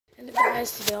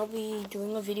guys, today I'll be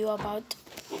doing a video about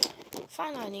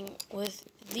fine lining with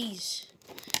these.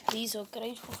 These are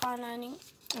great for fine lining.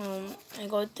 I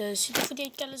got the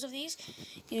 48 colors of these.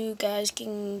 You guys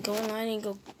can go online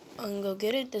and go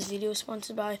get it. This video is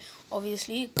sponsored by,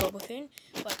 obviously, goubinfen.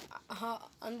 But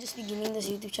I'm just beginning this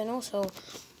YouTube channel, so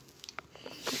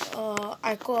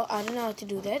I don't know how to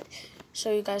do that.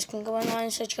 So you guys can go online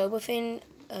and search goubinfen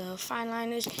fine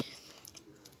liners,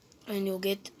 and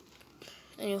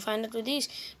you'll find it with these.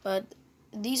 But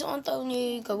these aren't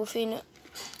only goubinfen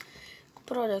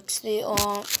products. They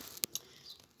are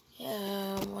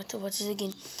what is it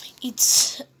again?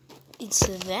 It's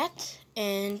that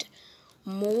and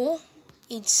more.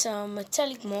 It's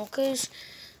metallic markers,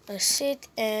 a set,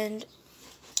 and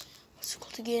what's it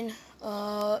called again?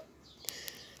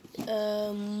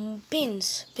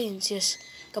 Pins, yes,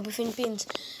 goubinfen pins.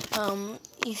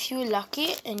 If you're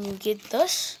lucky and you get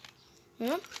this,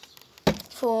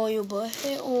 for your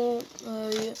birthday or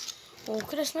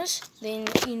Christmas, then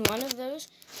in one of those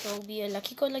there will be a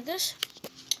lucky code like this.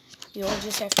 You'll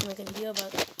just have to make a video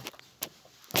about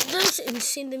this and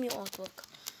send them your artwork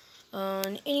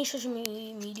on any social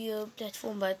media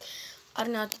platform, but I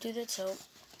don't know how to do that, so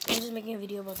I'm just making a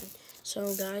video about it.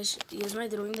 So guys, here's my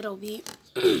drawing that I'll be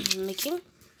making,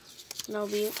 and I'll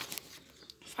be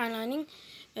fine lining.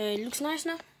 It looks nice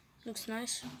now. Looks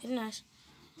nice. Very nice.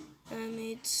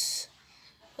 It's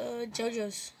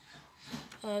JoJo's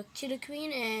Kid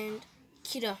Queen and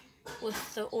Kira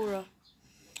with the aura.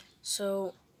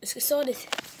 So let's get started.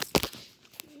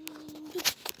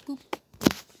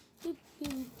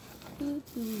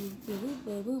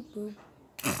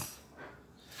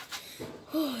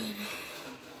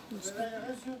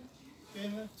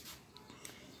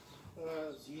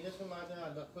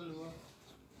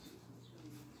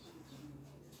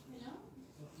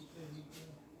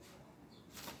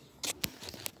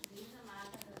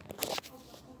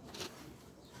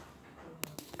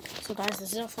 So guys,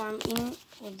 this is how far I'm in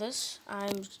with this.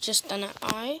 I've just done an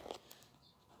eye.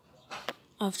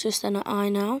 I've just done an eye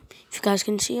now. If you guys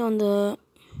can see on the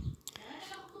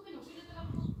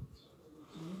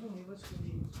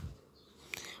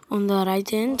right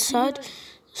hand side.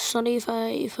 Sorry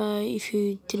if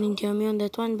you didn't hear me on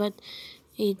that one, but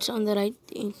it's on the right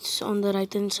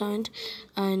hand side.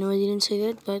 I know I didn't say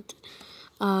that, but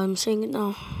I'm saying it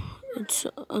now. It's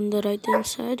on the right hand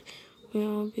side where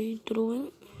I'll be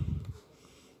drawing,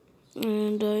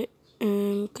 and I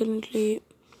am currently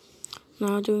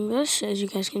now doing this, as you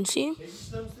guys can see.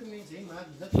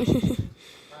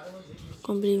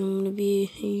 Can't believe I'm gonna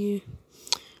be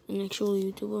an actual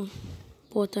YouTuber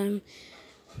part-time.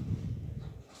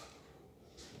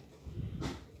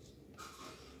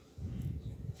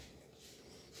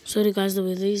 Sorry guys, the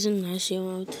weather isn't nice here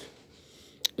out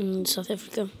in South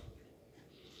Africa.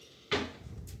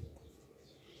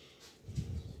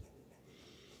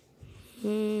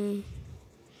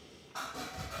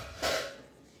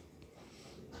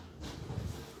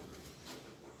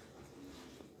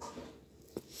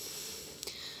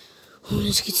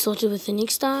 Let's get started with the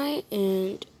next eye,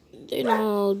 and then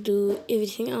I'll do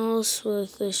everything else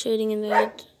with the shading and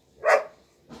that.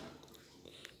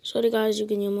 Sorry guys, you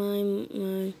can hear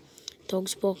my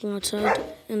dogs barking outside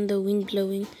and the wind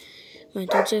blowing. My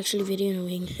dog's actually very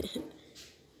annoying.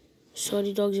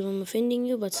 Sorry dogs if I'm offending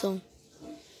you, but still,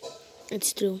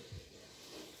 it's true.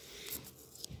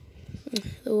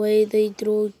 The way they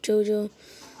draw JoJo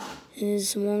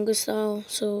is manga style,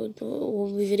 so it will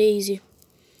be very easy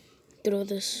to draw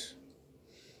this.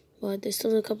 But there's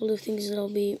still a couple of things that I'll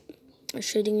be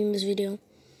shading in this video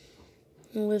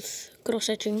with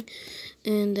cross-hatching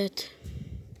and that.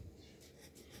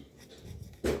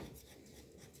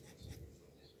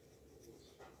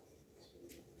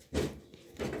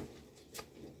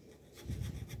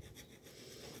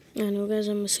 I know guys,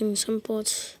 I'm missing some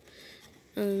parts.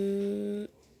 Came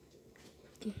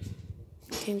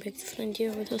back to front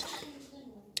here with us.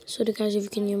 Sorry guys if you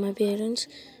can hear my parents,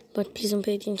 but please don't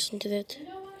pay attention to that.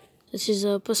 This is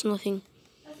a personal thing.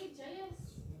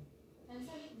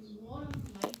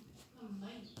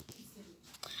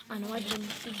 I know I didn't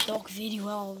talk very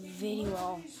well.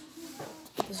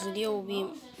 This video will be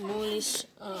more or less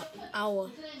an hour.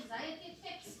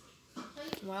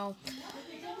 Well,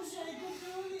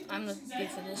 I'm not prepared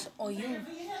for this. Or you?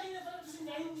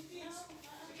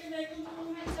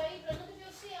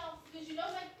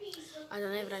 I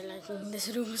don't have bright lights in this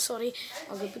room, sorry.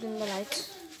 I'll go put in the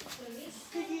lights.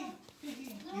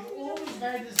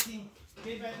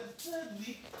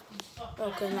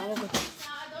 Okay, now we're good.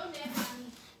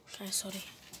 Okay, sorry.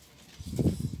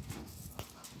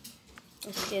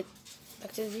 Let's get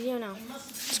back to the video now.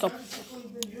 Let's go.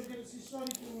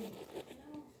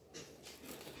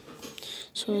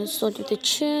 So let's start with the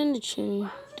chin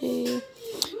there.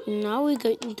 Now we go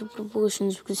into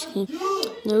proportions because his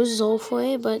nose is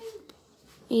halfway, but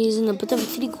he's in a bit of a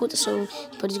 3/4, so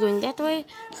but he's going that way,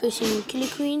 facing Killer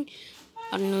Queen.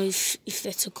 I don't know if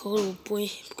that's a girl or boy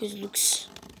because it looks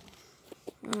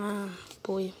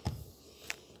boy.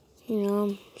 You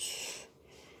know,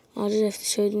 I'll just have to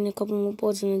show it in a couple more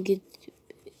parts and then get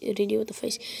ready with the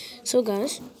face. So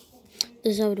guys,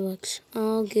 this is how it works.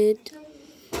 I'll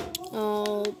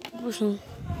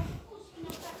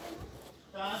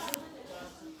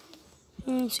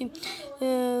see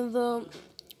the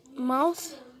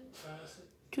mouth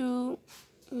to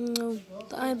the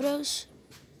eyebrows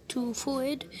to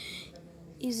forehead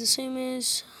is the same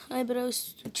as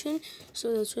eyebrows to chin,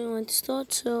 so that's where I want to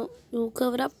start. So we'll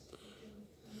cover it up.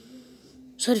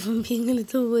 Sorry if I'm being a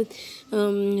little bit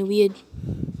weird,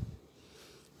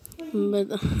 but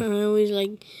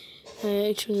I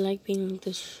actually like being like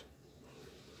this,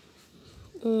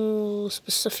 all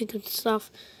specific and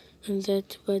stuff and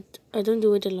that, but I don't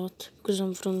do it a lot because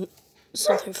I'm from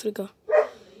South Africa.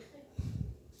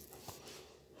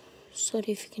 Sorry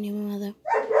if you can hear my mother.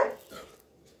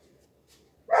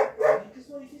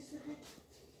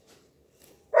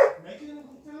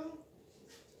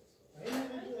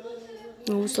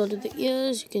 Now we started the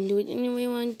ears. You can do it any way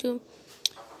you want to.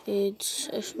 It's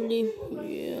actually,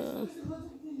 yeah.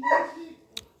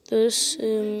 This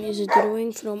is a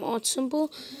drawing from Art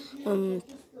Simple.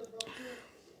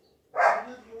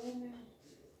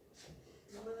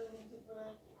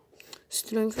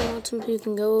 Drawing from Art Simple. You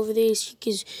can go over there. Check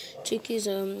his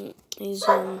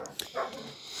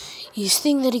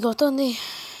thing that he got on there.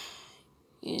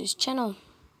 His channel.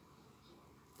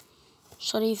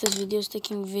 Sorry if this video is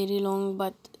taking very long,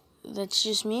 but that's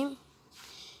just me.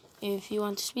 If you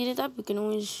want to speed it up, you can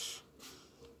always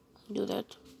do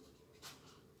that.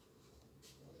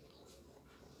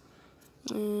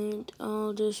 And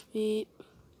I'll just be...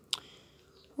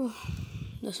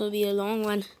 this will be a long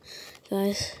one,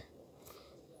 guys.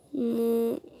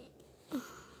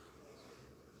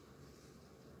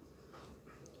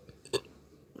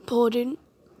 Pardon.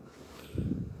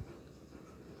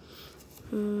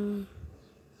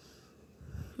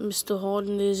 Mr.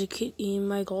 Harden, there's a kid in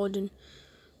my garden.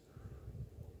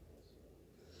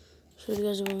 So you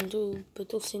guys want to do a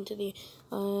bit of center there.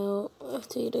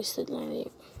 After you rest it like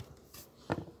that.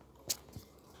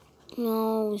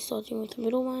 Now we're starting with the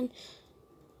middle one.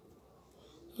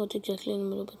 Not exactly in the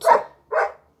middle, but so.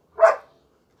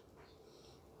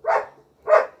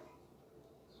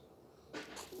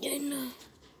 Yeah, no.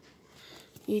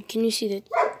 Can you see that?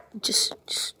 Just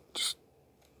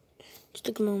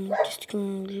take a moment. Just take a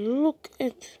moment.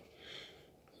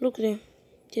 Look there.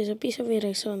 There's a piece of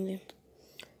eraser on there.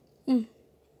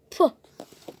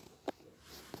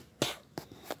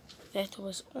 That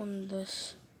was on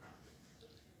this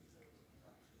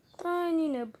tiny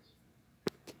nib.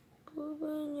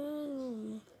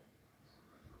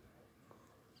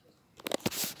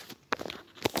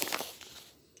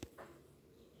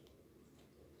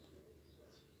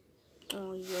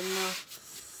 Oh, you know,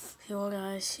 yo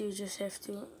guys, you just have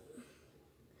to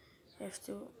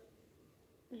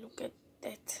look at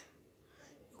that.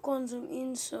 You can't zoom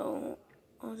in, so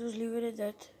I'll just leave it at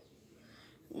that.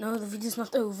 No, the video's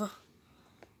not over.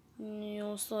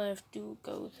 You'll still have to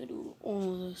go through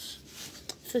all this.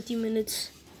 30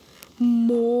 minutes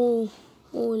more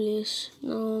or less.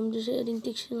 No, I'm just adding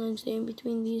texture lines there in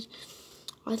between these.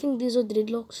 I think these are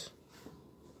dreadlocks.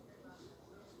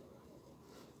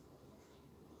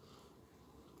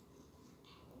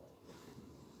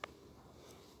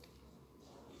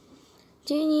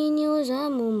 Tininhos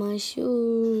amo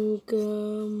machuca.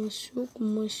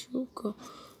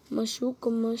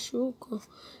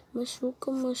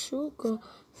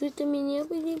 Vitamina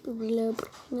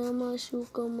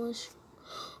machuca.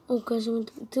 Oh guys, I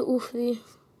went to off there.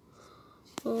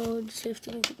 Oh, just have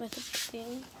to get back up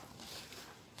again.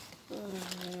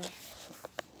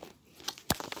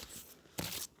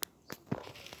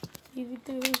 Give it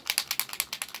to me.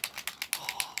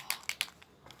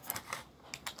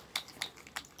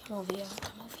 Come over here.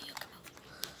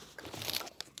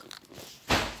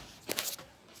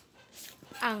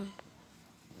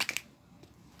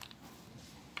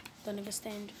 Don't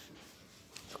understand.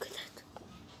 Look at that.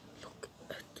 Look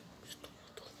at it.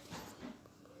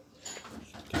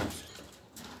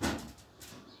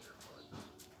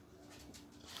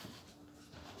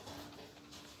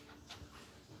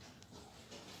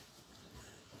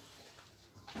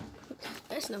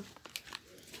 That's no.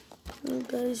 Oh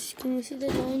guys, can you see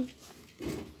that line?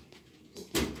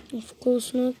 Of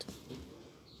course not.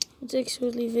 It's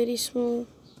actually very small.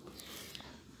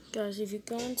 Guys, if you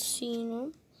can't see,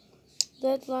 no,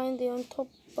 that line there on top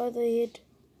by the head,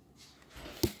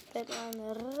 that line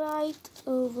right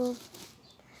over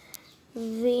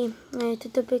there, right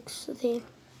at the pics there.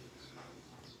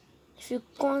 If you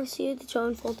can't see it, it's your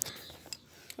own fault.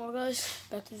 Well guys,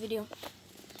 back to the video.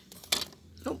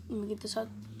 Oh, let me get this out.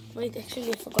 Wait,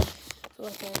 actually I forgot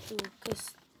to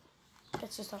because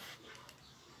that's the stuff.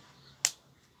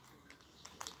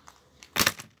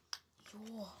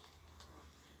 Yo.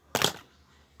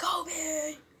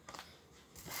 Kobe!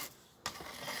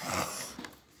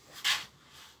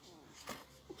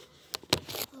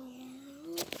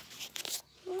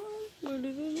 Where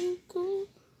did it go?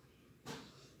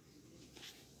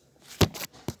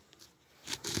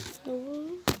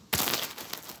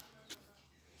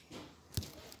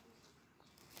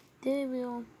 There we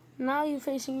go. Now you're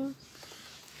facing him.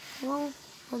 Well,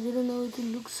 I didn't know it would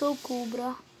look so cool,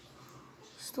 bruh.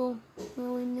 Still,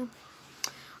 no window.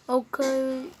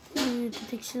 Okay, the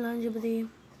texture lines over there.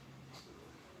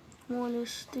 More or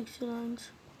less texture lines.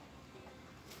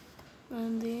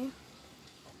 And there.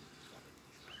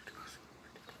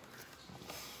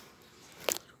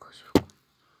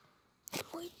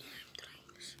 Wait, I'm trying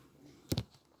this.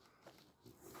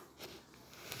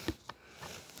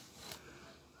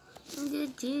 The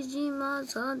Gigi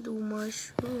Maza do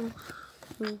Mashu.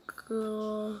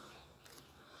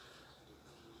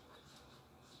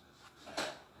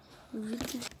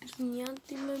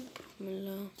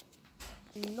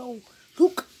 No,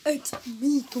 look at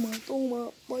me,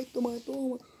 tomato,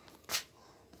 tomato.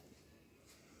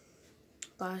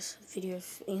 Guys, video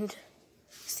end.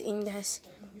 It's the end, guys.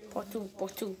 Part two.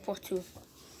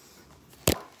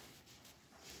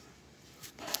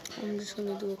 I'm just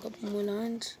gonna do a couple more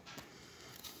lines.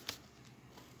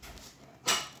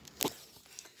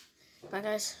 Bye,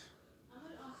 guys.